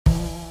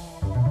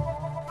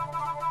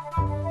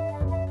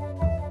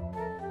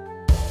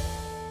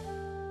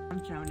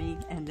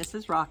this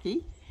is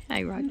Rocky.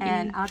 Hi, Rocky.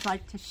 And I'd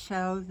like to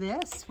show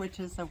this, which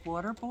is a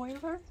water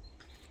boiler.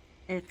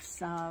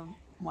 It's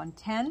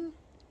 110,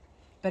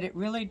 but it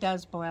really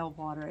does boil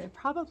water. It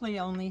probably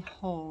only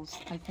holds,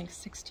 I think,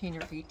 16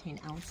 or 18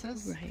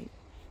 ounces. Right.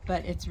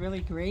 But it's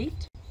really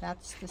great.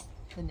 That's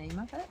the name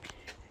of it.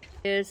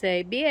 It's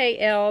a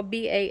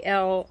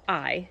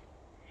BALBALI.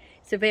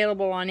 It's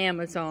available on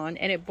Amazon,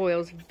 and it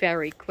boils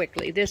very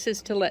quickly. This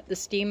is to let the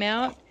steam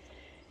out.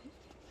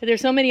 But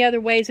there's so many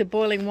other ways of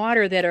boiling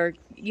water that are,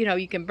 you know,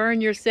 you can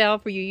burn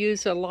yourself, or you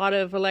use a lot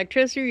of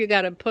electricity, or you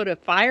got to put a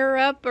fire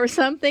up or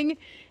something.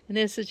 And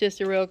this is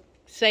just a real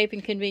safe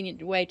and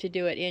convenient way to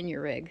do it in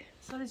your rig.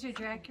 So does your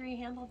Jackery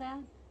handle that?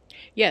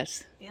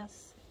 Yes.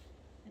 Yes.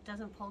 It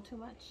doesn't pull too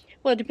much?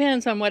 Well, it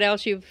depends on what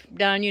else you've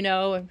done, you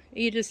know.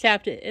 You just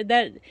have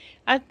to,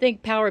 I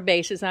think power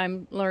bases,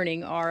 I'm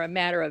learning, are a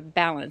matter of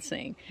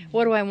balancing.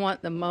 What do I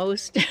want the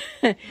most?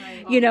 Right.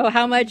 You know,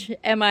 how much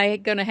am I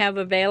going to have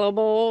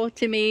available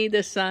to me,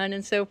 the sun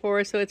and so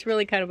forth. So it's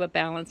really kind of a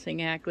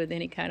balancing act with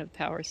any kind of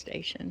power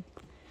station.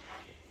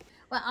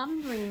 Well,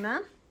 I'm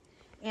Rima,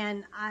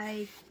 and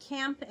I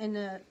camp in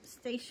a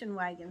station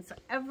wagon, so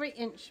every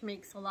inch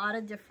makes a lot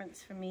of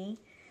difference for me.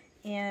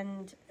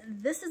 And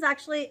this is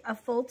actually a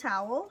full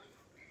towel,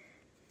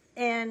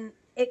 and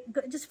it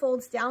just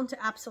folds down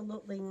to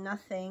absolutely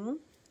nothing,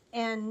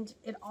 and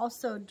it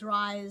also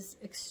dries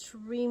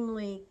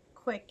extremely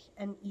quick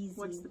and easy.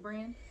 What's the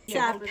brand? It's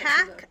a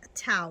pack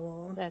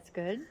towel. That's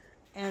good.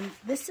 And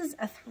this is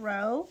a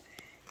throw,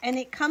 and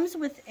it comes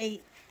with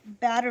a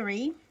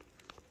battery.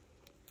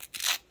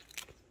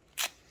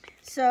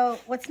 So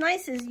what's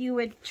nice is you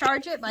would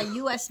charge it by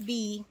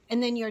USB,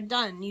 and then you're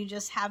done. You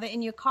just have it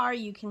in your car.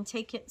 You can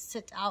take it,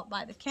 sit out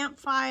by the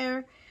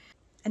campfire.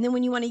 And then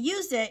when you want to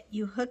use it,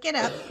 you hook it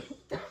up,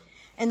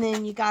 and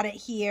then you got it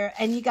here.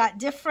 And you got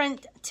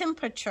different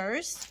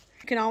temperatures.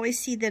 You can always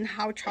see then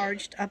how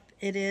charged up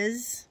it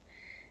is.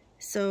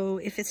 So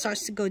if it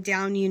starts to go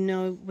down, you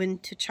know when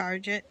to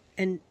charge it.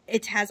 And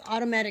it has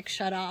automatic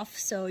shut off,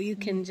 so you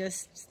can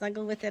just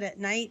snuggle with it at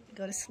night,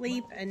 go to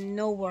sleep, and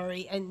no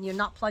worry. And you're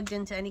not plugged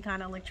into any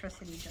kind of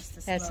electricity. Just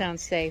to That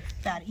sounds safe.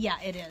 yeah,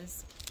 it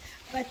is.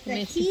 But the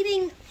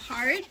heating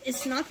part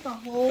is not the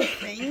whole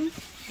thing.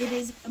 It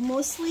is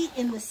mostly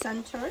in the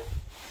center,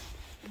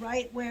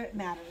 right where it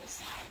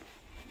matters.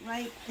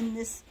 Right in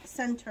this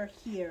center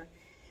here.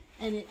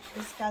 And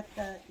it's got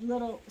the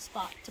little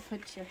spot to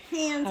put your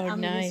hands. Oh,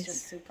 nice. It's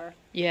just super.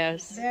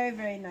 Yes. Very,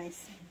 very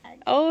nice.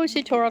 Oh,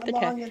 she tore off the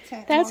tag.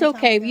 That's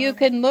okay. You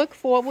can look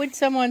for, what would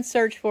someone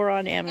search for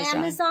on Amazon?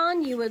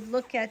 Amazon, you would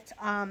look at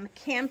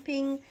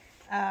camping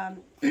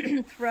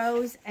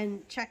throws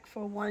and check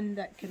for one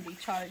that can be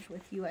charged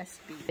with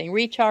USB.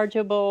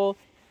 Rechargeable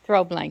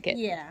throw blanket.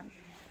 Yeah.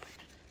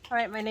 All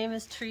right, my name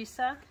is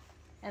Teresa,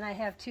 and I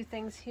have two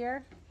things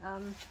here.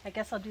 I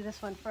guess I'll do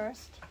this one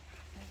first.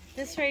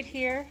 This right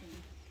here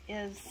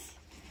is,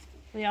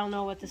 we all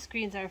know what the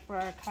screens are for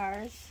our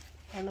cars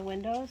and the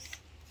windows.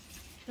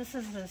 This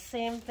is the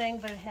same thing,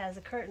 but it has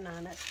a curtain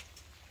on it.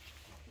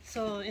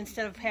 So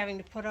instead of having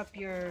to put up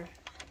your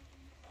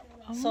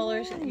solar,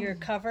 your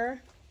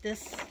cover,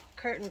 this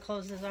curtain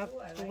closes up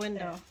the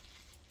window.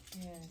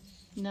 Yeah.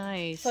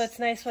 Nice. So it's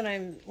nice when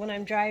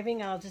I'm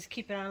driving, I'll just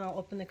keep it on, I'll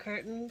open the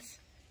curtains.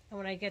 And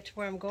when I get to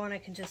where I'm going, I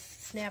can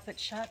just snap it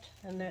shut,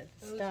 and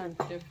it's done.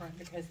 Those are different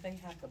because they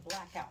have the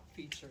blackout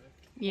feature.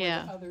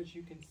 Yeah. The others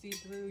you can see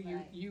through.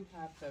 You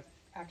have the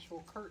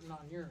actual curtain on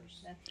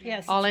yours.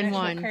 Yes, all it's in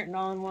actually one. A curtain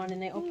all in one, and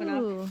they open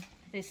up.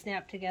 They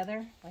snap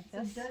together like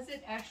this. So does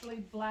it actually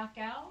black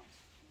out?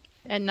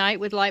 At night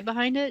with light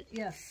behind it?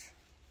 Yes,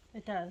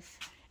 it does.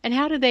 And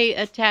how do they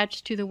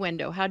attach to the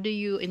window? How do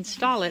you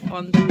install it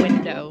on the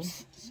window?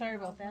 Sorry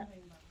about that.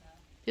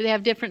 Do they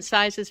have different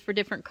sizes for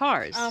different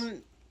cars?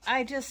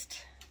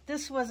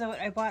 This was what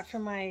I bought for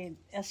my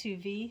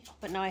SUV,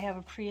 but now I have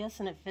a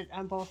Prius, and it fit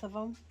on both of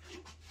them.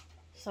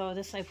 So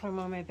this, I put them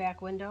on my back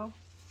window.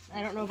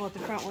 I don't know about the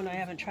front one. I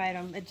haven't tried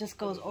them. It just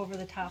goes over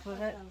the top of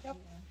it. Yep.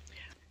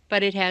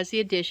 But it has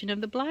the addition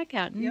of the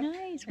blackout. Yep.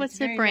 Nice. What's It's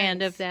the very brand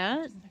nice. of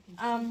that?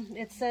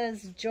 It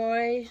says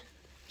Joy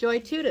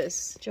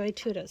Joytutus.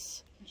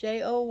 Tutus.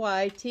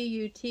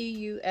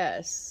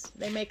 Joytutus.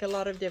 They make a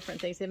lot of different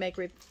things. They make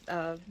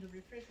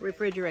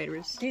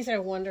refrigerators. These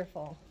are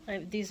wonderful.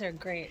 These are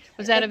great.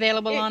 Was that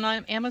available on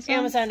Amazon?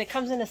 Amazon. It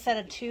comes in a set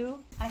of 2.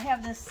 I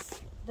have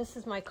this. This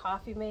is my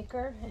coffee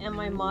maker and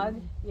my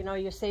mug. You know,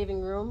 you're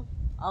saving room.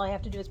 All I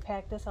have to do is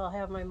pack this. I'll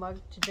have my mug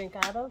to drink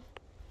out of,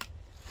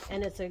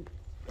 and it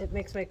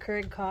makes my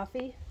Keurig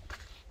coffee.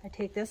 I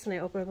take this and I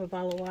open up a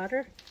bottle of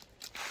water.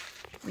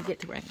 Let me get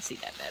to where I can see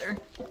that better.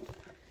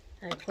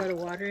 I pour the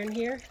water in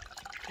here,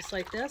 just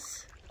like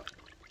this.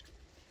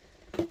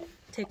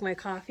 Take my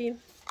coffee,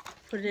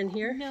 put it in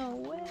here. No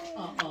way.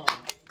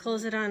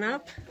 Close it on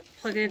up,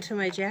 plug it into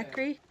my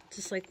Jackery,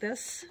 just like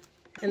this.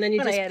 And then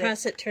you just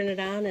press it, turn it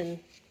on, and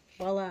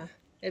voila.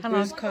 It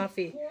brews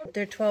coffee.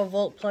 They're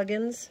 12-volt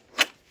plug-ins.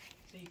 So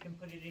you can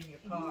put it in your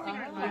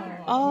car.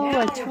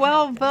 Oh, a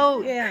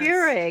 12-volt Yes.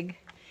 Keurig.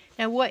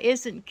 Now, what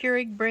isn't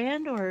Keurig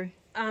brand or?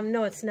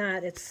 No, it's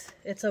not.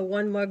 It's a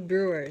One Mug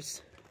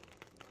Brewers.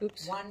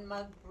 Oops. One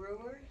Mug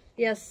Brewers?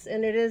 Yes,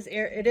 and it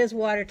is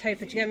watertight,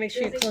 but you gotta make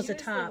sure you close the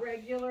Does it top. use the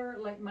regular,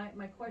 like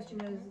my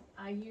question is,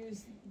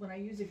 when I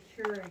use a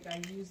Keurig,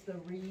 I use the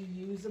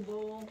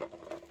reusable.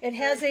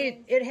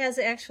 It has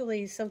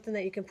actually something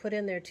that you can put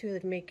in there too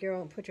that make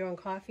put your own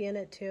coffee in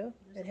it too.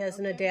 It has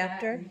an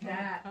adapter.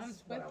 That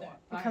Comes with it.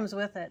 It comes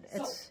with it.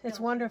 It's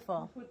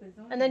wonderful.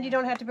 And then you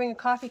don't have to bring a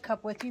coffee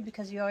cup with you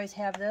because you always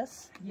have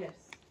this. Yes.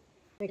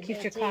 It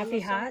keeps your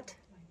coffee hot.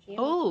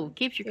 Oh,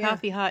 keeps your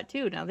coffee hot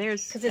too. Now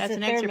that's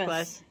an extra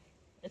plus.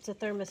 It's a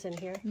thermos in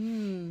here.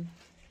 Mm.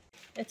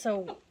 It's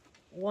a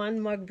One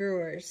Mug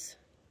Brewers.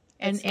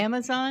 And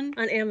Amazon?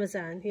 On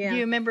Amazon, yeah. Do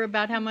you remember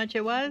about how much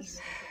it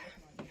was?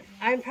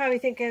 I'm probably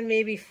thinking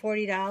maybe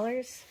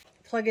 $40.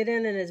 Plug it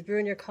in and it's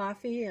brewing your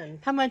coffee. And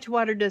How much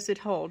water does it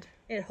hold?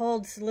 it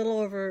holds a little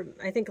over,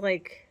 I think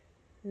like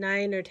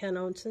 9 or 10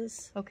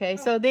 ounces. Okay,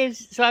 so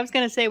I was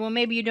going to say, well,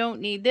 maybe you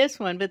don't need this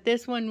one, but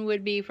this one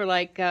would be for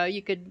like,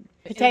 you could,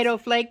 potato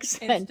flakes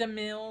and Instant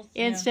meals.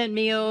 instant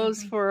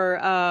meals for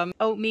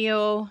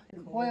oatmeal.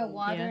 Boil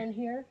water Yeah. in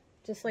here,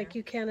 just like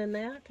you can in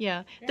that.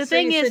 Yeah. The So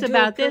thing it's is a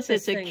about this,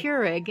 dual-purpose it's a thing.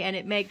 Keurig and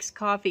it makes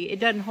coffee. It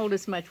doesn't hold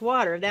as much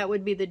water. That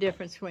would be the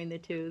difference between the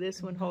two.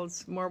 This one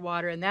holds more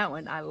water and that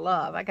one I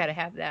love. I got to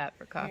have that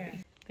for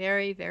coffee.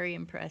 Very, very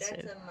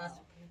impressive.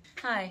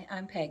 Hi,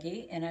 I'm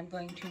Peggy, and I'm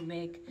going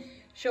to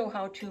show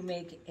how to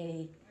make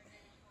a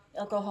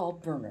alcohol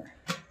burner.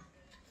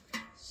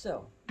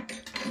 So,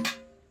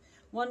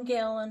 1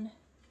 gallon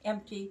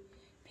empty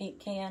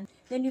paint can.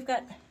 Then you've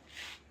got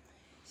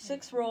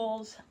 6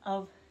 rolls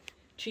of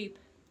cheap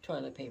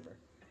toilet paper,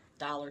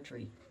 Dollar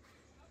Tree.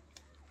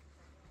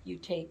 You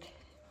take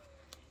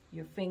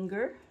your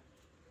finger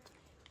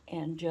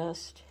and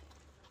just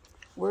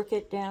work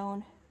it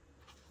down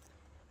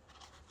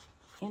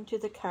into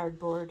the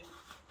cardboard.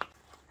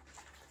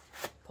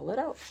 Pull it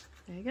out.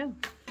 There you go.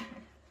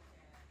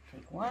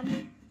 Take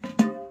one,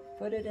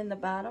 put it in the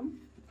bottom.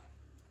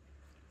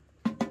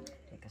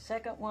 Take a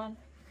second one,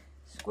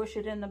 squish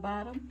it in the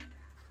bottom.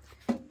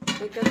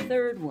 Take a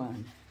third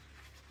one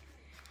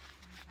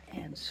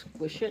and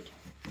squish it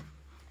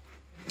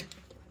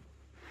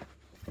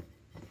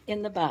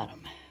in the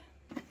bottom.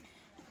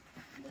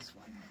 This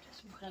one,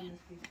 just put it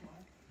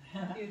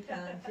a few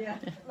times, yeah,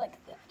 like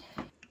that.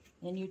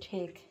 Then you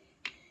take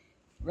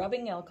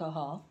rubbing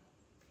alcohol.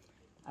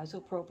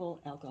 Isopropyl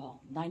alcohol,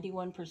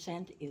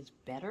 91% is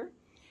better.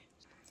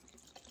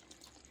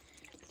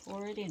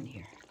 Pour it in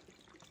here.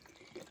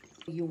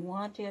 You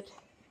want it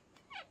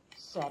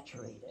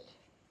saturated.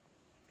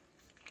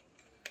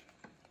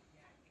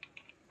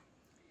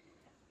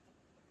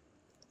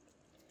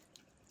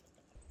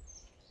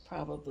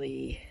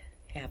 Probably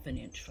 ½ an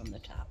inch from the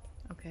top.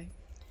 Okay.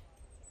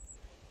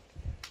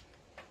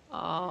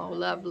 Oh,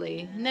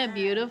 lovely. Isn't that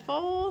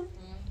beautiful?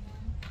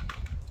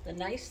 The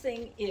nice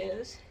thing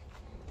is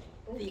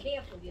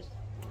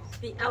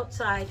the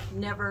outside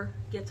never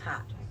gets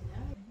hot.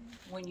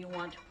 When you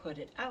want to put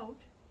it out,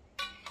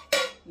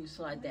 you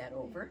slide that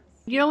over.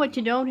 You know what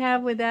you don't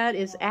have with that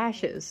is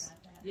ashes.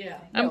 Yeah.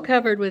 I'm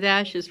covered with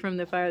ashes from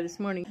the fire this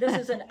morning. This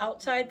is an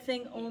outside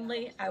thing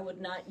only. I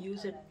would not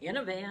use it in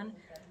a van.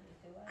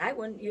 I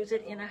wouldn't use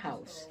it in a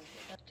house.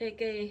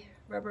 Take a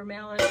rubber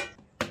mallet,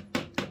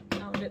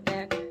 pound it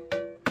back,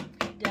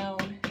 down,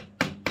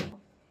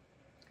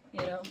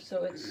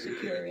 so it's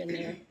secure in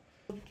there.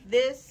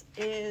 This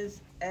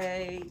is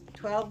a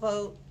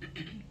 12-volt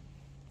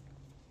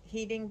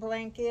heating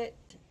blanket.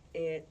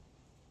 It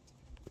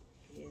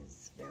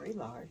is very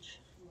large.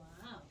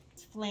 Wow.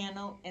 It's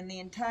flannel, and the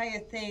entire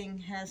thing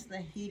has the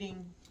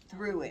heating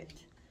through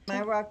it.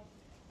 My rock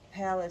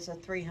pal is a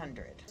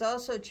 300. It's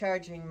also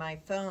charging my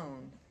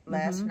phone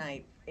last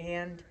night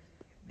and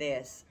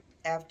this.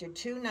 After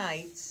 2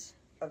 nights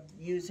of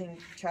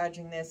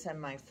charging this and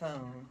my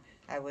phone,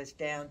 I was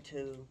down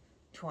to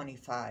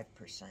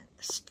 25%.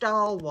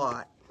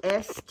 Stalwart,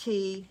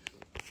 STALWART,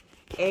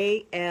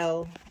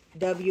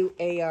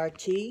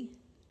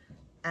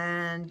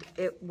 and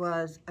it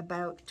was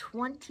about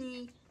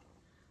 $24.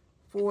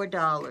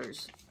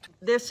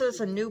 This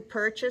is a new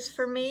purchase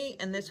for me,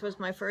 and this was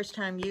my first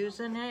time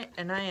using it,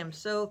 and I am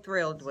so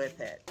thrilled with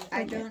it.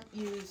 I don't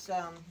use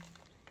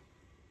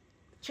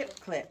chip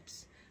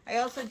clips. I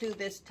also do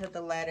this to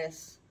the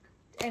lettuce,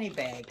 any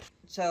bag,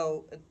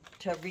 so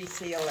to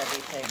reseal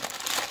everything.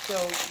 So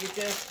you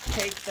just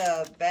take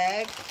the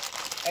bag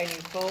and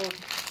you fold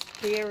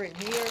here and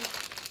here,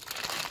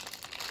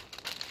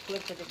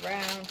 flip it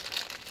around,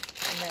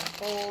 and then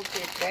fold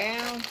it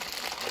down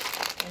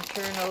and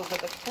turn over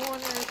the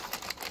corners,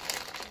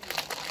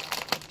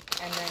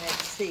 and then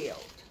it's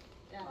sealed.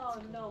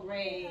 Oh, no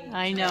way.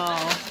 I know.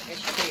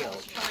 It's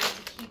sealed. Trying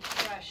to keep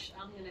fresh.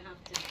 I'm going to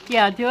have to.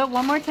 Yeah, do it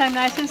one more time,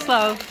 nice and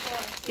slow.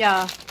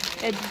 Yeah,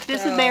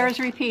 this bears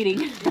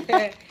repeating.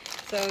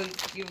 So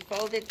you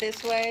fold it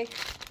this way.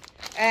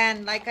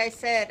 And like I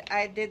said,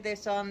 I did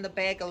this on the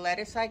bag of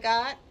lettuce I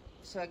got,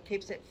 so it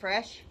keeps it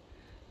fresh.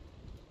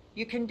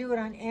 You can do it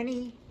on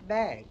any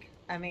bag.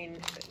 I mean,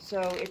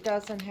 so it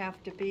doesn't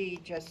have to be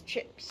just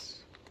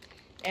chips.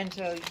 And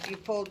so you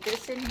fold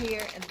this in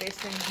here and this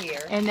in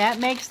here. And that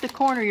makes the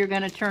corner you're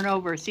going to turn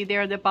over. See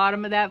there at the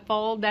bottom of that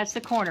fold? That's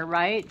the corner,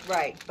 right?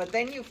 Right, but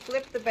then you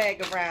flip the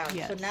bag around.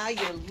 Yes. So now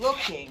you're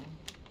looking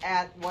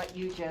at what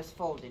you just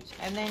folded.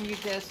 And then you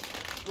just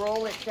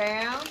roll it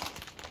down.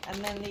 And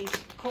then these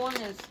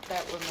corners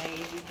that were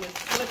made, you just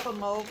flip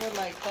them over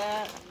like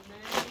that.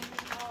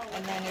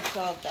 And then it's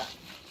all done.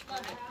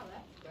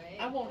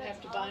 I won't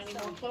have to buy any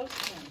more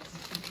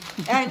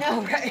clothespins. I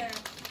know, right?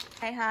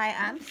 Hi,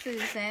 I'm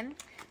Susan,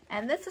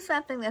 and this is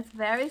something that's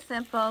very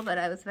simple, but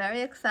I was very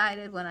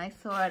excited when I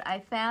saw it. I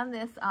found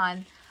this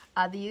on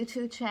the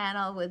YouTube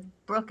channel with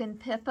Brooke and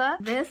Pippa.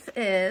 This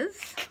is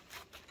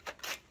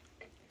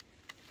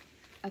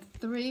a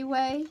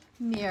 3-way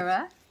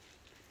mirror.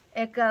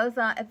 It goes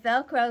on, it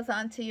velcros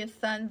onto your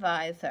sun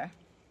visor.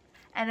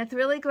 And it's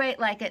really great,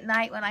 like at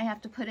night when I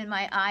have to put in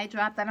my eye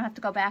drops, I don't have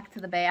to go back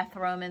to the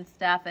bathroom and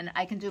stuff, and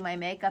I can do my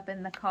makeup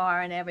in the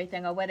car and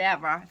everything, or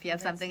whatever, if you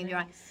have something in your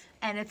eye.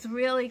 And it's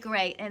really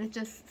great, and it's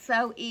just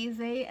so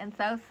easy and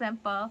so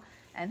simple,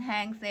 and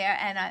hangs there.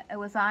 And it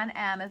was on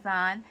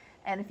Amazon,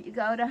 and if you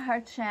go to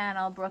her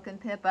channel, Brooke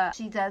and Pippa,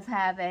 she does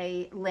have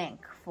a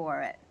link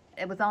for it.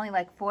 It was only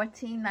like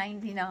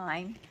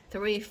 $14.99.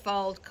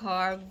 3-fold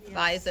car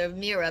visor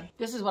mirror.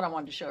 This is what I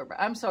wanted to show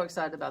everybody. I'm so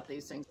excited about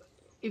these things.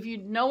 If you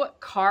know what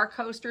car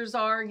coasters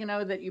are, you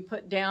know, that you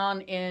put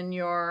down in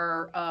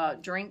your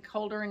drink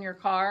holder in your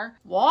car,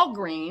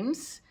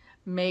 Walgreens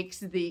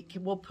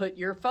will put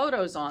your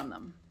photos on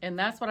them. And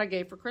that's what I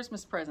gave for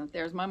Christmas present.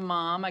 There's my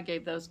mom. I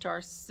gave those to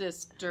our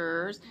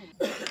sisters.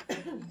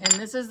 And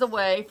this is the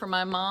way for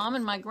my mom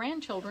and my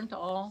grandchildren to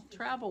all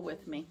travel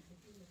with me.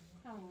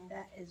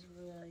 That is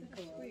really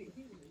cool.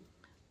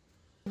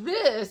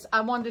 This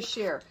I wanted to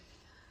share.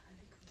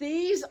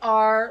 These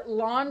are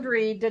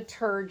laundry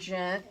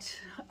detergent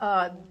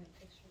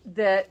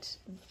that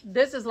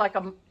this is like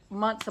a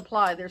month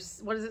supply. There's,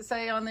 what does it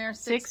say on there?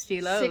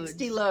 60 loads.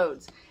 60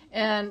 loads.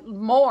 And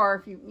more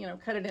if you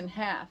cut it in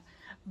half.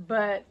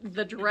 But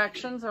the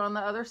directions are on the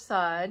other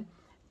side.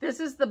 This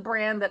is the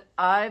brand that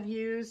I've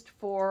used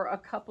for a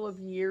couple of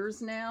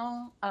years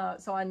now.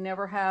 So I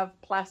never have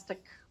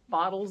plastic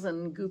bottles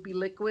and goopy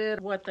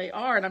liquid, what they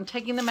are. And I'm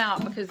taking them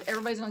out because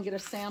everybody's going to get a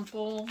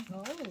sample.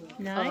 Oh,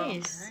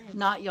 nice.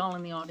 Not y'all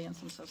in the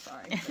audience, I'm so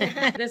sorry.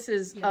 This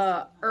is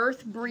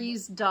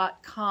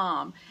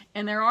earthbreeze.com.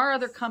 And there are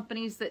other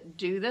companies that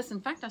do this. In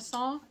fact, I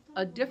saw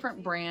a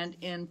different brand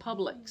in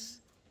Publix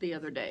the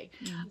other day,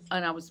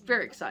 and I was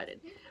very excited.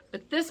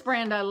 But this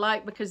brand I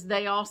like because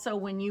they also,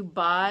 when you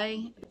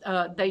buy,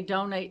 they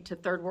donate to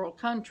third world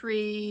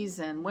countries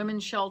and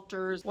women's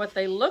shelters. What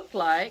they look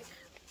like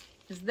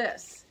is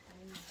this.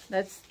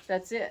 That's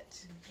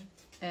it.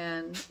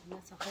 And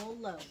That's a whole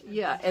load.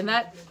 yeah, and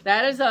that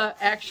is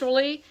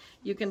actually,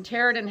 you can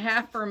tear it in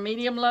half for a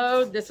medium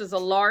load. This is a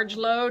large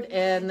load,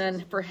 and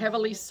then for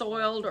heavily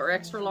soiled or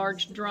extra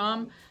large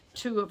drum,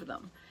 2 of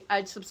them.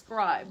 I'd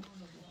subscribe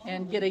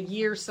and get a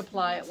year's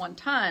supply at one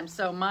time.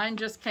 So mine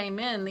just came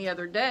in the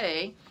other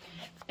day,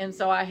 and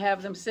so I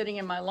have them sitting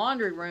in my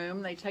laundry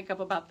room. They take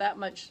up about that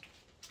much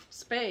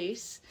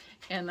space,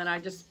 and then I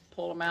just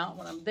pull them out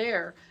when I'm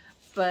there.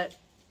 But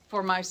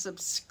for my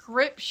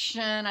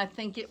subscription, I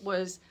think it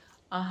was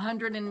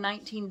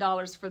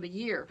 $119 for the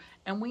year.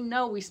 And we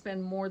know we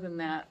spend more than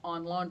that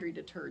on laundry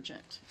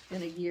detergent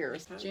in a year.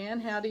 Jan,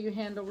 how do you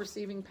handle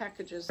receiving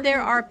packages?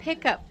 There are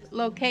pickup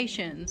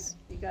locations.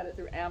 You got it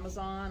through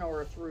Amazon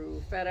or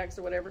through FedEx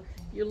or whatever.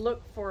 You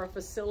look for a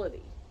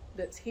facility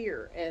that's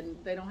here, and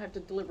they don't have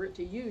to deliver it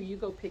to you. You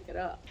go pick it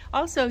up.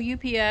 Also,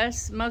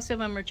 UPS, most of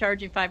them are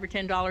charging $5 or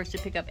 $10 to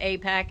pick up a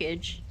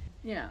package.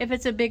 Yeah. If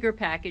it's a bigger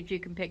package, you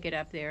can pick it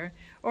up there.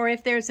 Or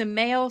if there's a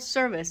mail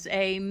service,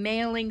 a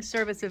mailing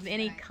service of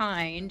any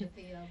kind,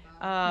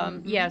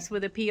 yes,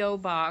 with a P.O.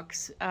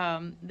 box,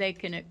 they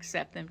can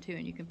accept them too,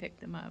 and you can pick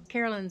them up.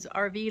 Carolyn's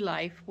RV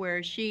life,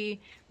 where she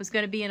was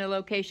going to be in a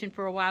location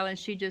for a while, and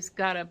she just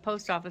got a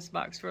post office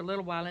box for a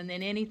little while, and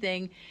then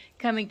anything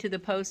coming to the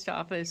post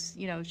office,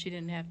 you know, she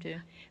didn't have to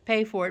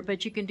pay for it,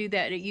 but you can do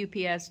that at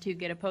UPS to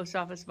get a post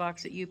office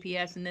box at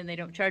UPS, and then they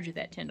don't charge you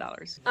that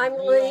 $10. I'm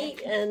Lee,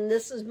 and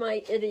this is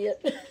my idiot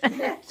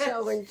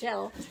show and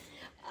tell.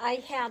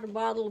 I had a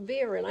bottle of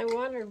beer, and I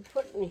wanted to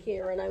put in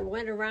here, and I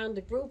went around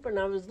the group, and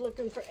I was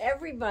looking for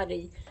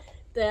everybody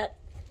that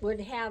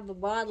would have a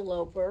bottle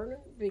opener,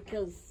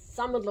 because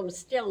some of them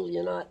still,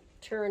 you're not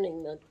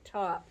turning the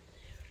top.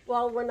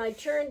 Well, when I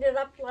turned it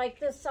up like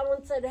this,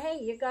 someone said, "Hey,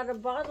 you got a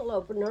bottle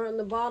opener on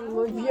the bottom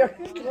of your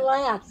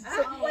glass."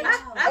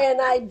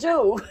 And I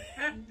do.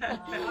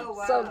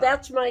 So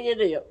that's my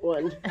idiot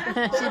one.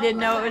 She didn't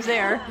know it was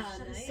there.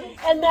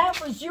 And that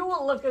was, you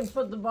were looking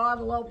for the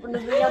bottle opener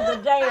the other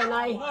day, and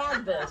I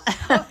had this.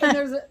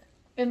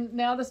 And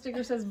now the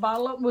sticker says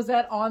bottle opener. Was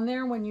that on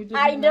there when you did?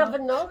 I never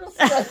noticed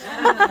it.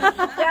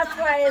 That's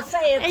why I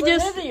say it's an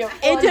idiot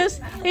one.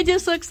 It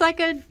just looks like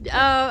a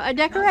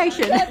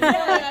decoration.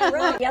 Yeah,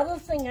 right. The other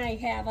thing I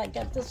have, I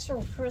got this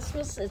from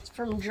Christmas. It's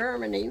from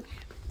Germany.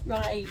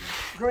 My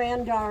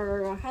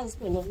granddaughter and her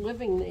husband are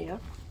living there.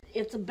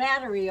 It's a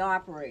battery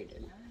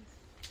operated.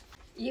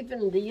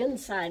 even the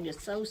inside is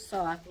so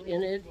soft,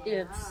 and it's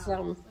That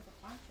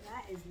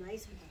is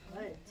nice with the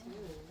hood too.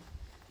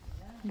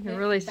 You can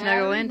really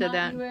snuggle into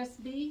that.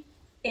 USB.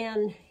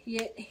 and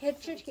you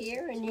hitch it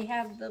here, and you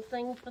have the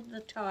thing for the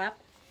top.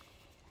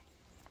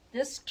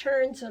 This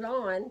turns it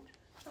on.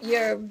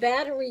 Your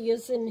battery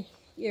is in,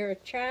 your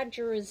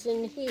charger is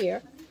in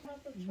here.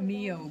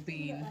 Neo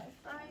bean.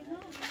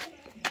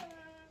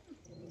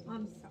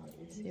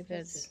 See if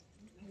it's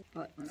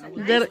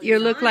you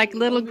look like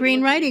Little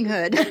Green Riding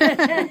Hood.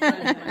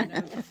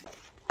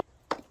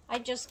 I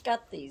just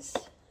got these,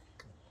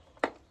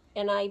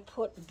 and I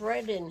put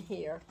bread in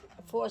here,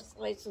 4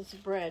 slices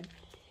of bread,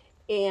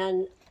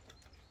 and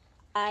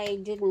I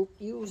didn't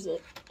use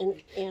it,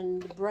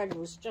 and the bread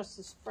was just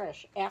as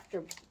fresh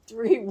after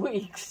 3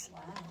 weeks.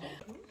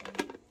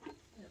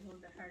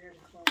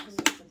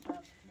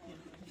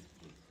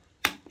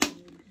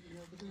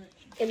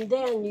 And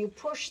then you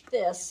push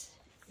this,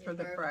 For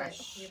the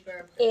fresh.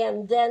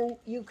 and then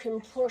you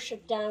can push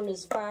it down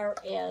as far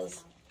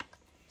as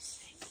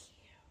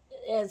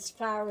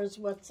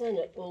what's in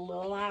it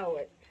will allow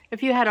it.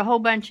 If you had a whole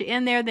bunch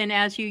in there, then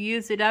as you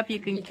use it up, you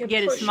can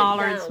get it push it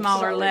smaller and down,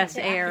 smaller, so less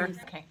it's air.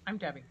 Okay, I'm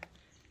Debbie.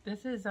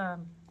 This is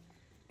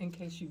in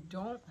case you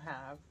don't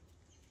have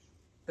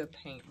the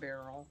paint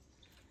barrel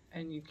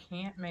and you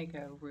can't make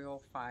a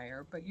real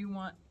fire, but you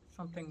want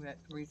something that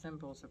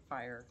resembles a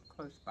fire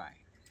close by.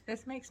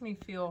 This makes me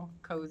feel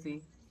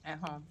cozy at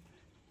home,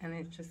 and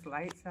it just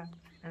lights up,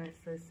 and it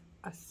says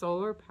a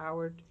solar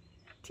powered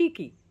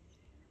tiki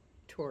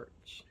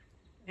torch.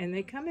 And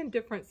they come in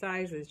different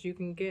sizes. You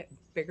can get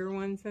bigger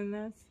ones than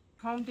this.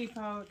 Home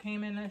Depot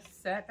came in a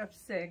set of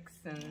 6,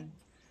 and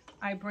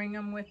I bring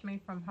them with me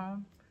from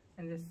home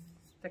and just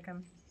stick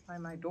them by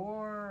my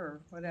door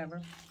or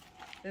whatever.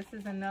 This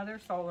is another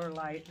solar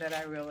light that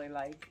I really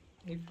like.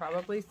 You've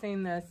probably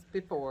seen this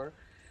before,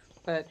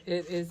 but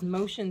it is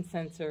motion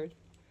censored,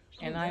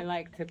 and I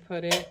like to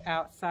put it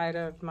outside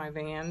of my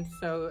van,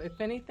 so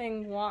if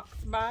anything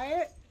walks by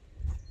it,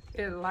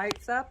 it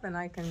lights up and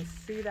I can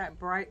see that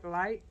bright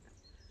light.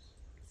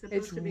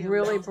 It's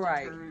really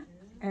bright.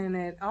 And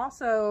it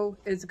also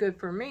is good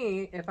for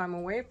me if I'm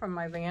away from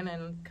my van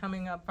and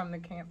coming up from the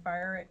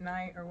campfire at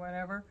night or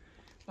whatever.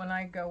 When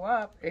I go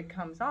up, it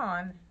comes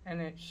on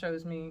and it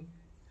shows me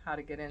how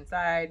to get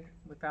inside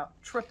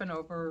without tripping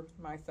over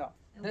myself.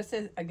 This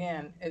is,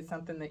 again, is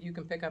something that you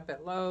can pick up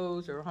at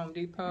Lowe's or Home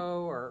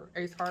Depot or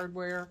Ace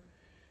Hardware.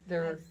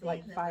 They're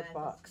like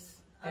 $5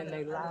 and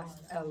they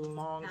last a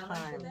long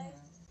time.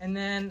 And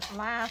then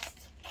last,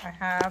 I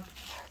have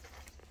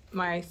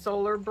my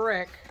solar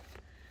brick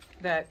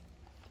that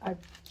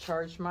I've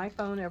charged my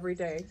phone every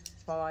day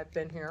while I've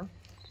been here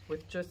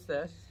with just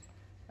this.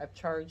 I've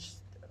charged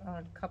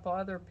a couple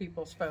other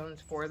people's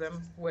phones for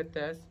them with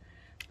this,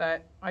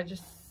 but I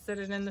just sit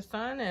it in the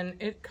sun, and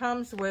it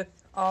comes with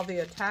all the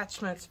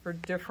attachments for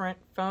different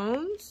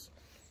phones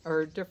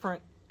or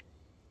different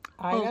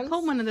items.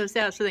 Pull one of those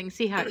out so they can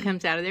see how it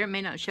comes out of there. It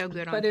may not show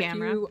good on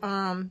camera.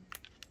 But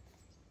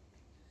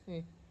if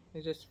you,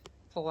 you just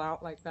pull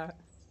out like that.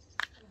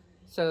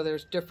 So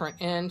there's different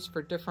ends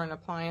for different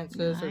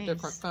appliances or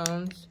different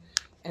phones.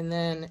 And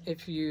then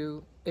if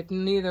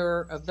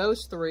neither of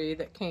those 3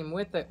 that came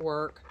with it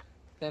work,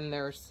 then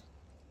there's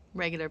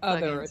regular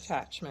other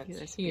attachments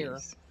USBs. here.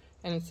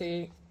 And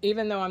see,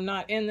 even though I'm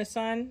not in the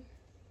sun,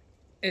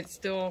 it's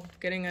still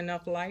getting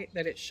enough light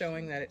that it's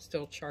showing that it's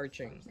still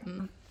charging.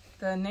 Mm-hmm.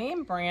 The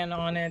name brand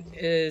on it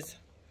is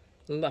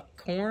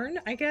Licorne,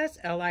 I guess,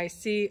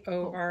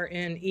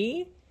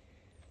 Licorne.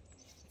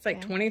 It's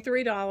like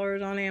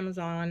 $23 on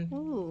Amazon.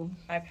 Ooh.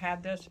 I've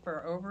had this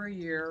for over a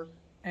year,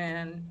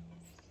 and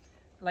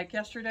like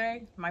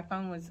yesterday, my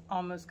phone was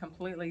almost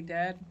completely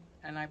dead,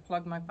 and I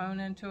plugged my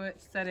phone into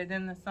it, set it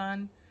in the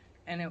sun,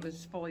 and it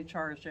was fully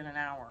charged in an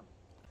hour.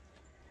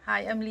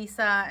 Hi, I'm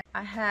Lisa.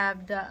 I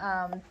have the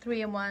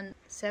 3-in-1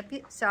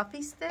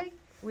 selfie stick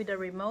with a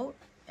remote,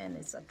 and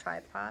it's a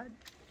tripod,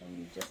 and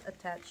you just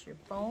attach your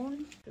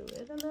phone to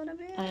it a little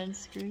bit.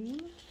 Unscrew.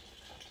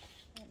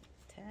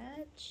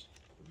 Attach.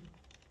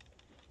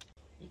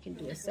 You can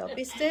do a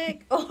selfie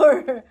stick,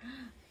 or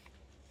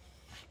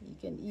you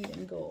can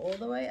even go all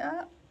the way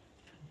up.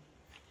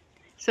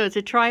 So it's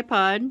a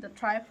tripod. The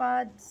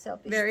tripod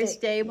selfie Very stick.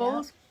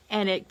 stable, Yeah.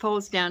 and it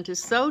folds down to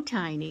so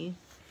tiny.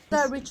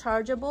 It's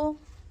rechargeable,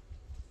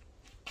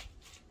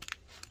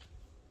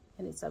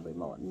 and it's a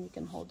remote, and you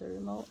can hold the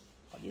remote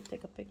while you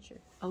take a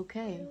picture.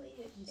 Okay.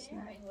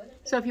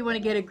 So if you want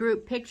to get a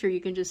group picture,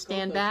 you can just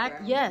stand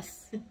back.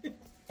 Yes,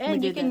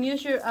 and you can that.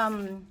 use your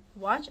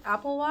watch,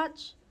 Apple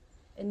Watch,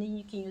 and then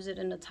you can use it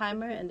in a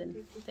timer and then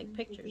take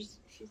pictures.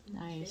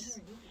 Nice.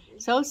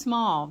 So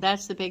small.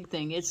 That's the big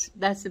thing.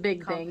 That's the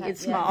big thing. Compact,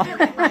 It's small.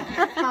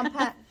 yeah.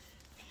 Compact.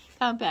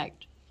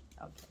 Compact.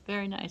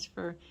 Very nice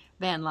for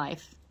van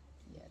life.